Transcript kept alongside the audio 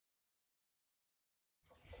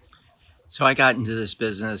So I got into this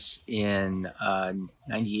business in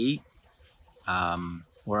 '98,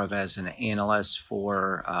 more of as an analyst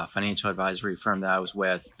for a financial advisory firm that I was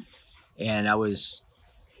with, and I was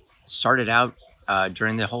started out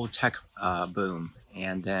during the whole tech boom,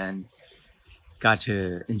 and then got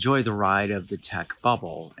to enjoy the ride of the tech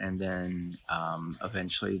bubble, and then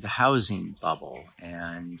eventually the housing bubble,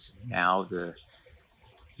 and now the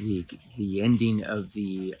ending of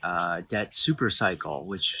the debt supercycle,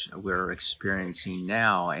 which we're experiencing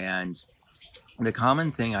now. And the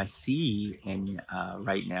common thing I see in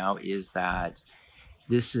right now is that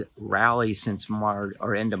this rally since March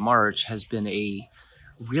or end of March has been a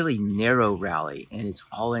really narrow rally, and it's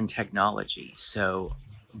all in technology. So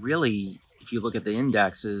really, if you look at the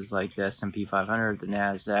indexes like the S&P 500, the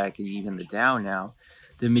NASDAQ, and even the Dow now,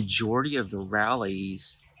 the majority of the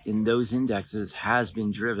rallies in those indexes has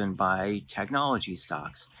been driven by technology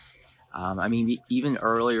stocks. I mean, even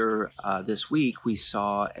earlier this week, we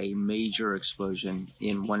saw a major explosion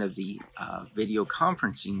in one of the video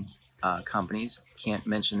conferencing companies. Can't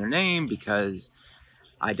mention their name because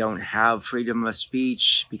I don't have freedom of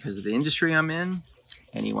speech because of the industry I'm in.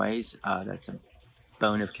 Anyways, that's a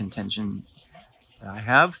bone of contention that I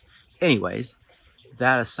have. Anyways,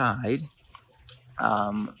 that aside,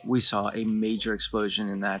 we saw a major explosion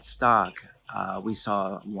in that stock. We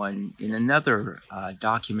saw one in another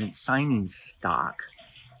document signing stock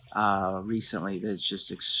recently that's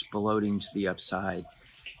just exploding to the upside.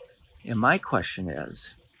 And my question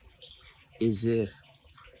is if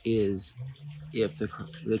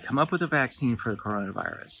they come up with a vaccine for the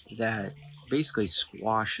coronavirus that basically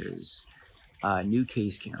squashes new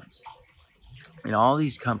case counts, and all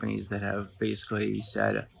these companies that have basically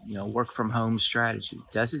said, work from home strategy,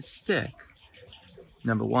 does it stick?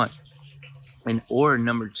 Number one. Or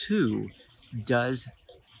number two,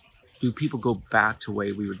 do people go back to the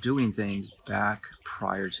way we were doing things back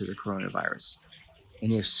prior to the coronavirus?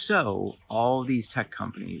 And if so, all these tech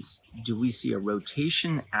companies, do we see a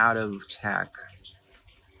rotation out of tech,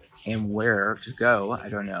 and where to go? I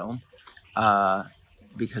don't know,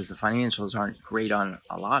 because the financials aren't great on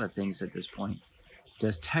a lot of things at this point.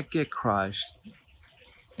 Does tech get crushed?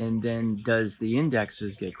 And then does the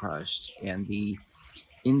indexes get crushed? And the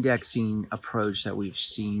indexing approach that we've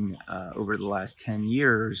seen over the last 10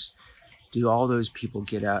 years, do all those people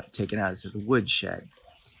get taken out of the woodshed?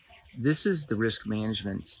 This is the risk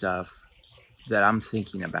management stuff that I'm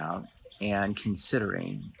thinking about and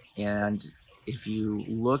considering. And if you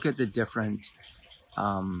look at the different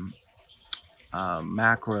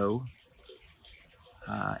macro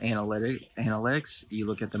analytics, you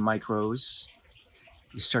look at the micros,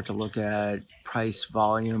 you start to look at price,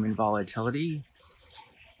 volume, and volatility.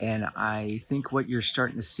 And I think what you're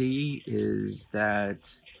starting to see is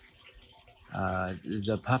that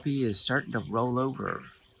the puppy is starting to roll over.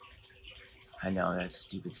 I know that's a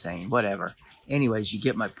stupid saying, whatever. Anyways, you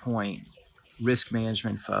get my point. Risk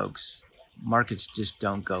management, folks. Markets just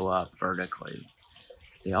don't go up vertically.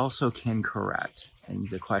 They also can correct. And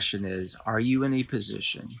the question is, are you in a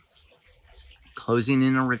position closing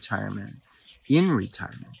in retirement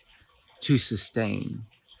to sustain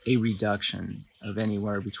a reduction of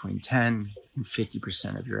anywhere between 10 and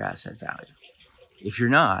 50% of your asset value? If you're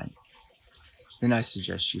not, then I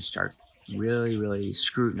suggest you start really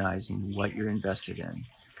scrutinizing what you're invested in,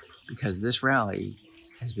 because this rally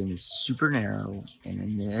has been super narrow. And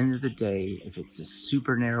in the end of the day, if it's a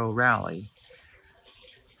super narrow rally,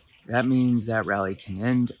 that means that rally can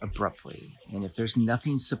end abruptly. And if there's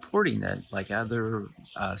nothing supporting it, like other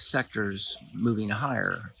sectors moving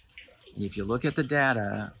higher, and if you look at the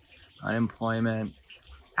data, unemployment,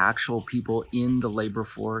 actual people in the labor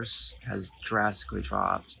force has drastically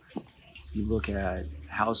dropped. You look at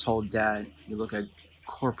household debt, you look at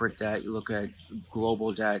corporate debt, you look at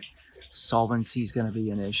global debt, solvency is going to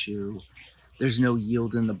be an issue. There's no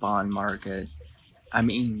yield in the bond market. I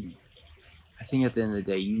mean, I think at the end of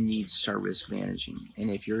the day, you need to start risk managing. And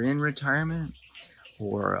if you're in retirement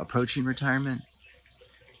or approaching retirement,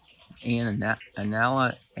 and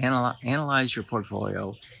analyze your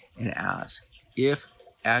portfolio and ask, if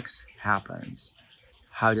X happens,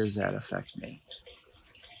 how does that affect me?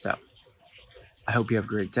 So I hope you have a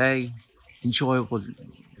great day, enjoyable,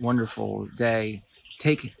 wonderful day.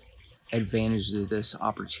 Take advantage of this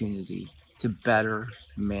opportunity to better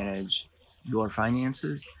manage your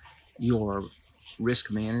finances, your risk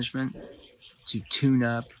management, to tune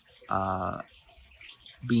up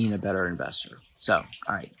being a better investor. So,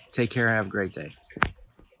 all right, take care. Have a great day.